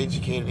and get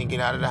educated and get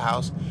out of the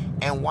house.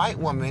 And white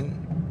women,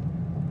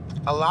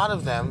 a lot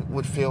of them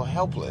would feel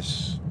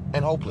helpless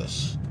and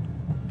hopeless.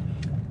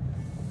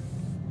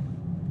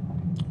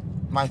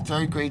 My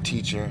third grade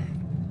teacher,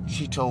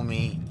 she told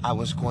me I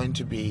was going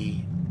to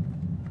be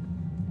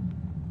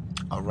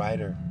a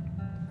writer.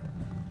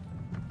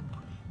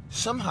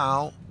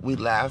 Somehow we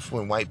laugh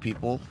when white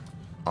people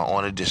are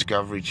on a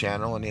Discovery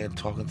Channel and they're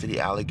talking to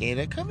the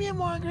alligator. Come here,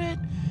 Margaret.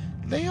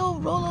 Leo,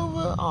 roll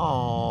over.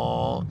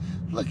 Oh,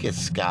 look at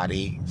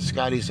Scotty.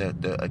 Scotty's a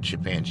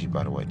chimpanzee,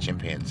 by the way,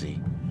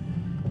 chimpanzee.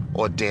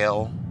 Or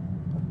Dale,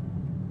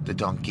 the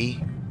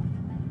donkey.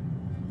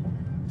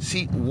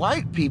 See,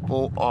 white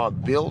people are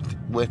built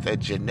with a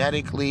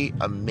genetically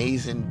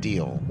amazing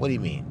deal. What do you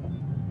mean?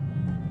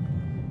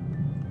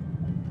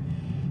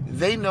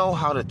 They know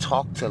how to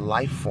talk to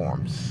life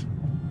forms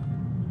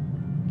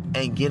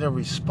and get a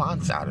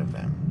response out of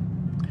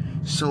them.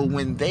 So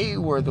when they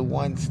were the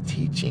ones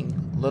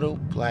teaching little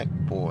black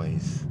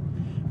boys,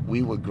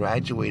 we were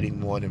graduating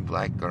more than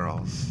black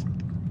girls.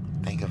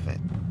 Think of it.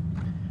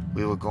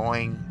 We were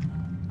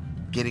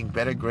getting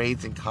better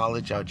grades in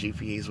college. Our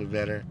GPAs were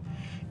better.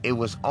 It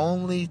was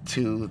only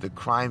to the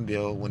crime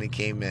bill when it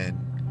came in,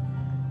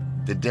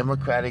 the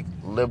Democratic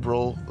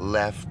liberal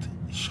left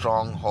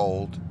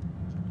stronghold,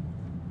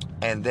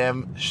 and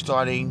them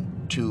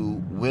starting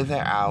to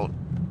wither out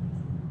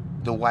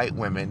the white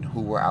women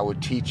who were our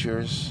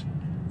teachers,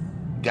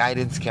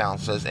 guidance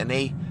counselors, and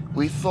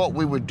we thought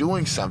we were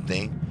doing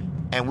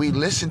something, and we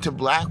listened to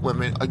black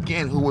women,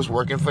 again, who was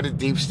working for the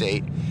deep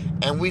state,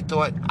 and we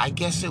thought, I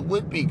guess it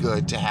would be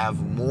good to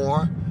have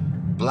more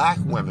black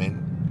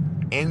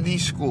women in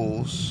these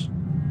schools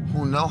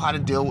who know how to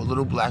deal with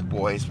little black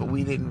boys, but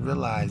we didn't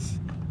realize,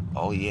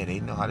 oh yeah, they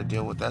know how to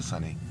deal with us,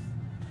 honey.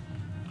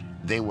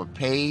 They were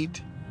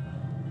paid,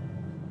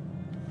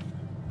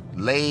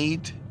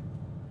 laid,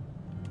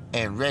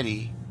 and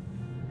ready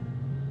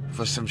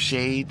for some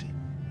shade,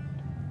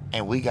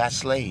 and we got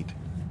slayed.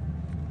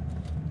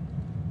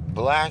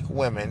 Black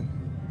women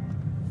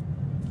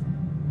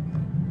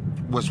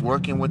was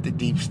working with the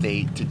deep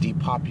state to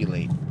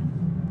depopulate,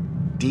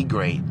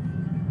 degrade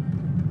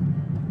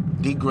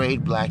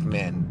black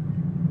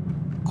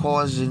men,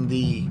 causing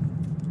the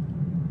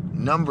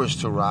numbers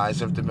to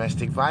rise of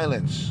domestic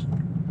violence.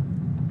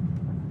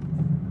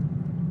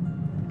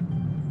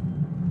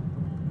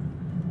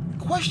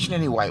 Question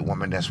any white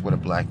woman that's with a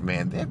black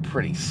man. They're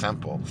pretty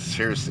simple.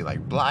 Seriously,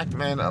 like, black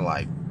men are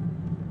like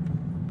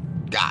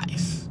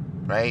guys,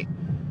 right?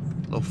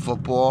 A little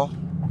football,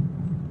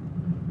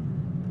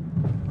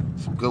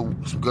 some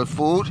good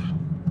food,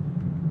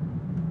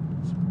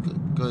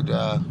 some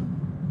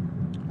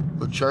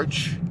good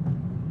church.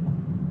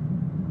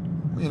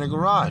 We in a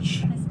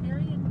garage,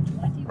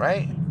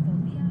 right?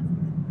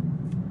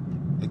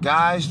 The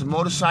guys, the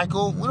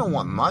motorcycle, we don't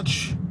want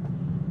much.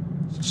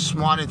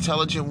 Smart,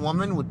 intelligent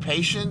woman with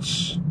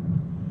patience,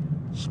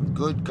 some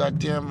good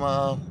goddamn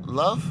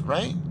love,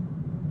 right?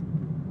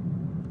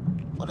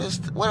 What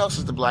else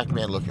is the black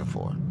man looking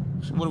for?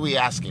 So what are we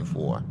asking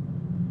for?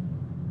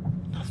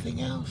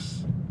 Nothing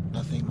else.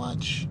 Nothing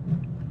much.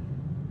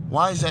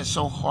 Why is that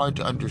so hard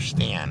to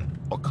understand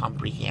or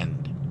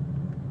comprehend?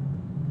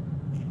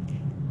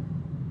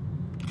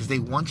 Because they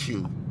want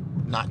you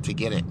not to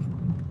get it.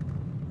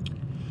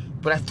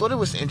 But I thought it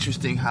was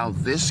interesting how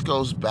this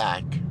goes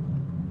back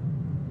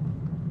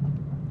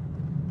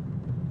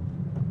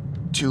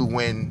to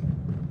when,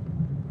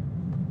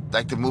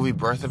 like the movie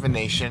Birth of a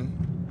Nation,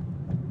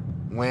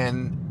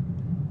 when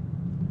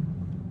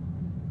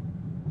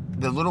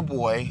the little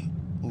boy,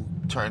 who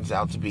turns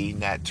out to be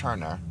Nat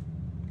Turner,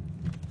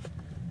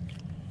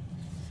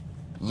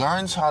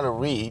 learns how to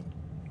read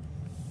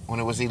when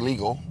it was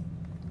illegal.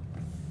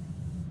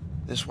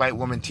 This white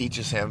woman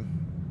teaches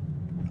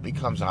him,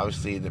 becomes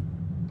obviously the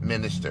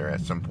minister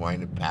at some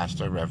point, a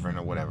pastor, reverend,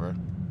 or whatever.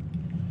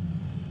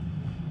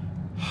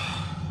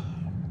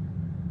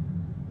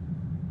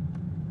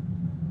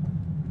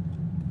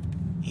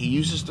 He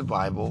uses the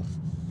Bible.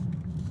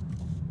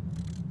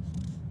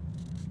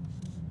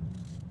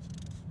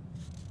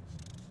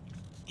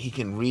 He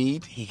can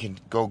read. He can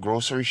go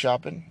grocery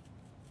shopping.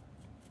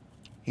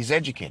 He's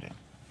educated.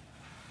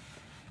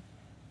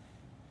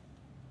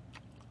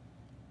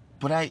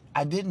 But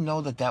I didn't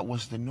know that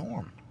was the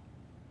norm.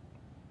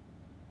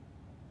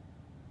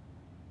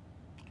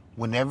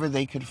 Whenever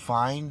they could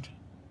find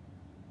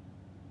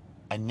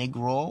a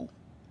Negro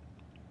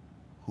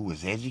who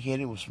was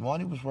educated, was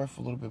smart, he was worth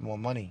a little bit more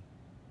money.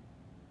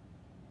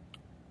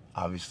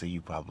 Obviously,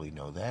 you probably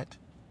know that.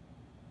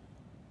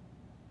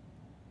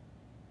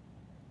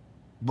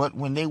 But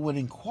when they would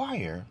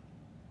inquire,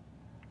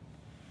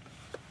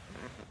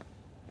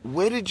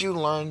 where did you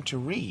learn to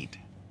read?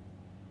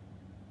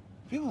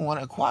 People want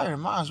to inquire,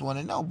 minds want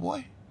to know,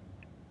 boy.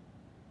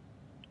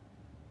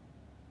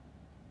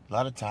 A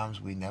lot of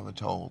times we never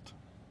told.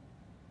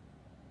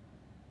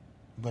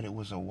 But it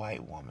was a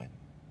white woman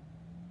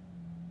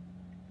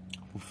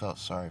who felt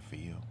sorry for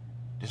you.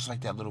 Just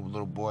like that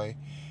little boy.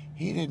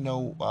 He didn't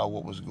know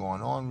what was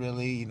going on,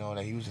 really. You know,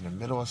 that he was in the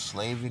middle of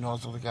slavery and all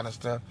that kind of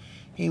stuff.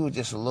 He was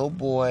just a little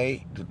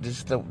boy.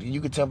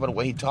 You could tell by the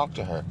way he talked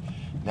to her.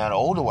 Now, the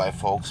older white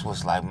folks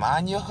was like,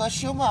 mind you,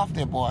 hush your mouth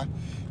there, boy.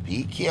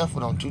 Be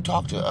careful. Don't you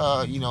talk to,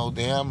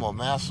 them or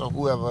master or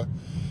whoever.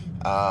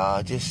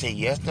 Just say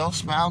yes, no,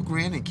 smile,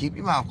 grin, and keep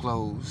your mouth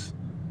closed.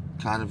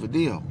 Kind of a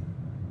deal.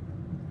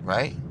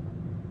 Right?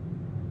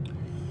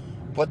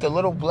 But the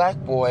little black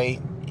boy,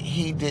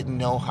 he didn't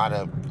know how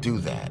to do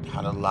that,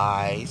 how to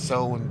lie.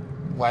 So when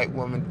white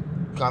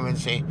women come and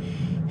say,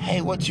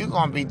 hey, what you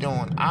gonna be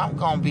doing? I'm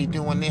gonna be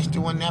doing this,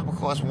 doing that,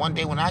 because one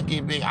day when I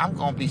get big, I'm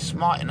gonna be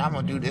smart and I'm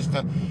gonna do this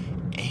stuff.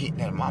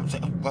 And mom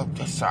said, well,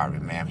 sorry,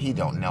 ma'am, he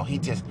don't know.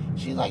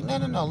 She's like,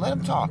 no, let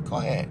him talk. Go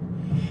ahead.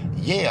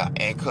 Yeah,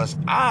 and because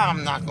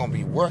I'm not going to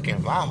be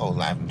working my whole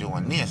life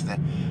doing this.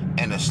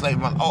 And the slave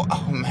mother,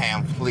 oh,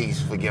 ma'am,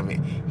 please forgive me.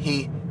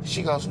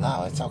 She goes,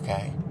 no, it's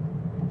okay.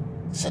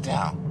 Sit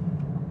down.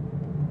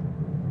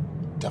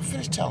 Don't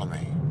finish telling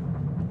me.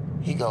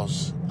 He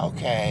goes,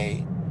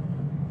 okay.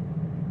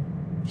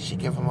 She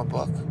give him a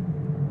book.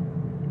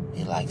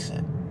 He likes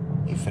it.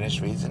 He finished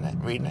reading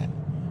it.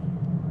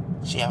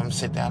 She have him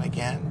sit down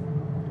again.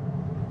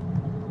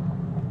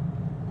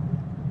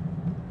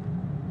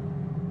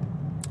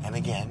 And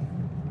again.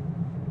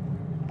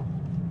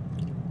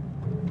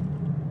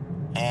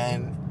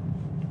 And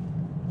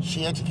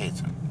she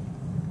educates him.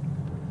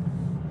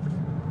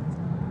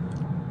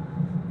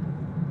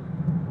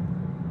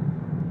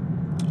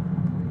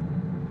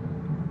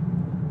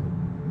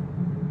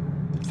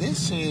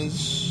 This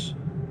is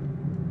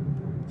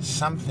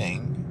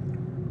something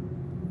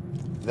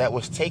that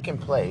was taking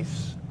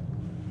place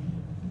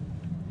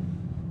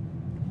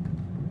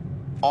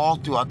all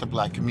throughout the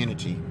black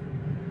community.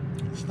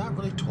 It's not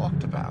really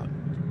talked about.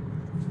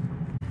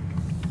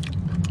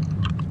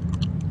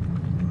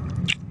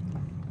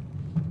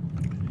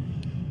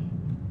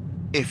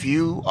 If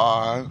you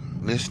are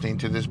listening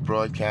to this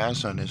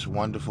broadcast on this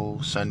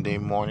wonderful Sunday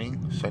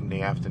morning,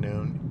 Sunday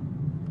afternoon,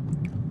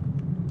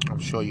 I'm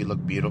sure you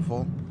look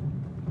beautiful.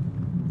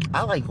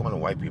 I like going to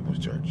white people's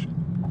church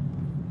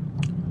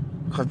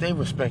because they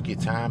respect your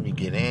time. You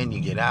get in,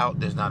 you get out.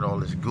 There's not all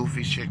this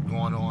goofy shit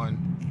going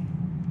on.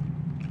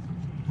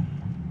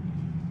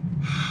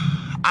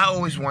 I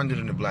always wondered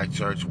in the black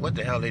church, what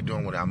the hell they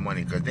doing with our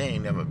money? Because they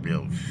ain't never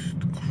built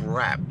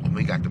crap when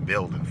we got the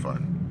building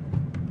fund.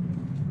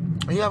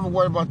 You ever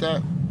worry about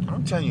that?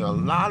 I'm telling you, a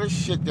lot of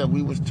shit that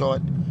we was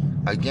taught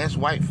against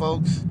white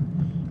folks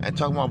and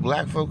talking about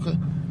black folks.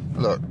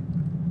 Look,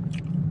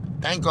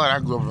 thank God I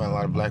grew up around a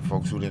lot of black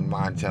folks who didn't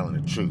mind telling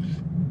the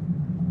truth.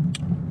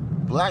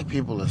 Black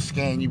people will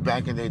scan you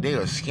back in the day. They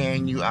will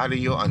scan you out of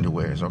your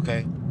underwears,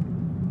 okay?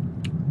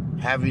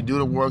 Have you do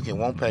the work and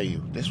won't pay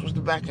you. This was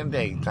the back in the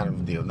day kind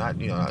of deal. Not,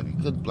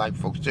 good black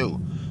folks too.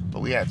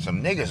 But we had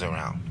some niggas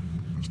around.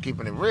 Just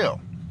keeping it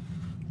real.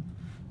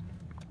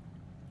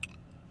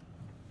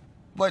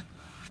 But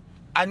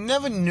I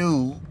never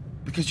knew,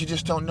 because you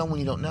just don't know when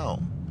you don't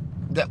know,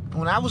 that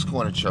when I was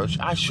going to church,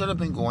 I should have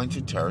been going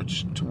to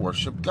church to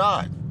worship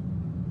God.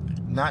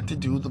 Not to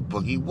do the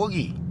boogie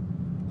woogie.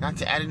 Not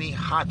to add any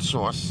hot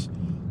sauce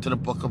to the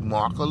book of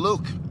Mark or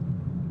Luke.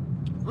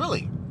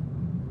 Really.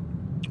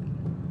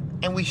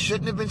 And we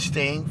shouldn't have been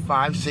staying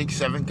 5, 6,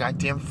 7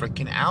 goddamn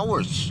freaking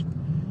hours.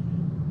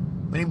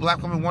 Many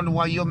black women wonder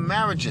why your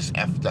marriage is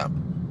effed up.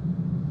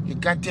 Your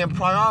goddamn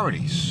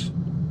priorities.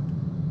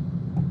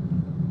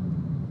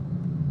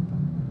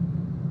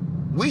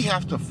 We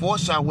have to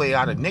force our way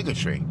out of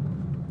niggertry.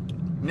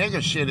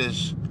 Nigger shit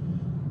is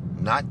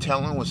not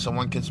telling when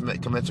someone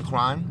commits a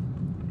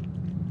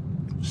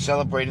crime,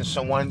 celebrating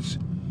someone's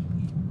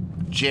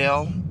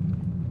jail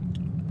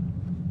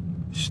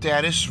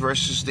status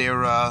versus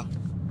their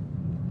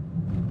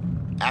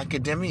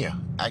academia.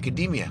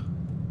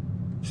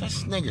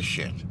 That's nigger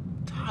shit.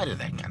 Tired of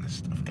that kind of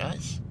stuff,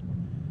 guys.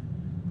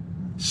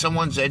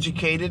 Someone's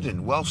educated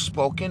and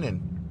well-spoken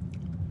and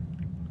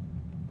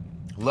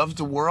loves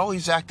the world,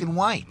 he's acting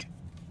white.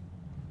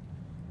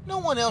 No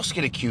one else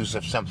get accused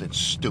of something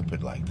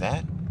stupid like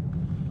that.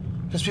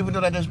 Because people know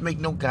that doesn't make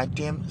no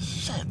goddamn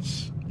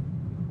sense.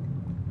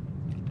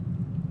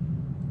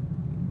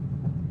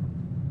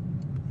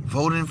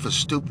 Voting for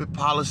stupid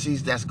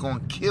policies that's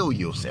going to kill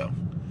yourself.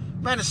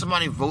 Imagine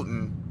somebody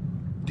voting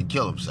to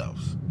kill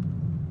themselves.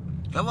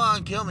 Come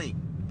on, kill me.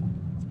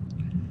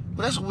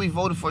 Well, that's what we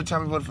voted for every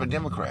time we voted for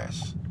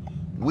Democrats.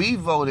 We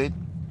voted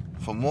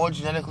for more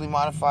genetically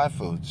modified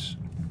foods,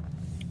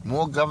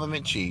 more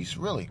government cheese,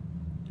 really,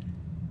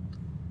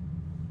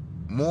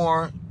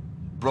 more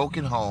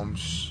broken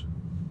homes.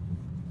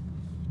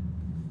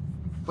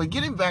 But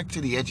getting back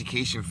to the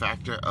education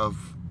factor of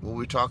what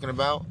we're talking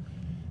about,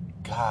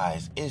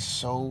 guys, it's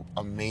so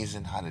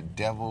amazing how the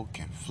devil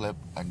can flip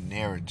a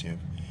narrative.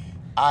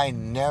 I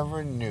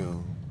never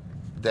knew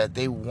that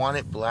they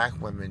wanted black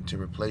women to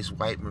replace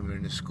white women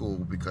in the school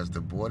because the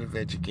Board of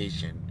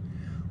Education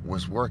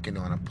was working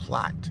on a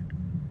plot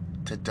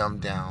to dumb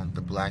down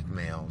the black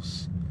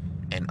males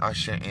and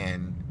usher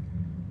in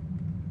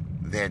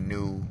their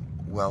new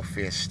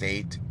welfare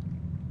state,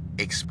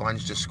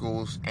 expunge the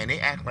schools, and they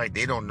act like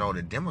they don't know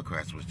the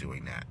Democrats was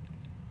doing that.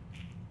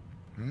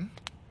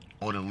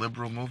 Or the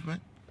liberal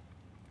movement.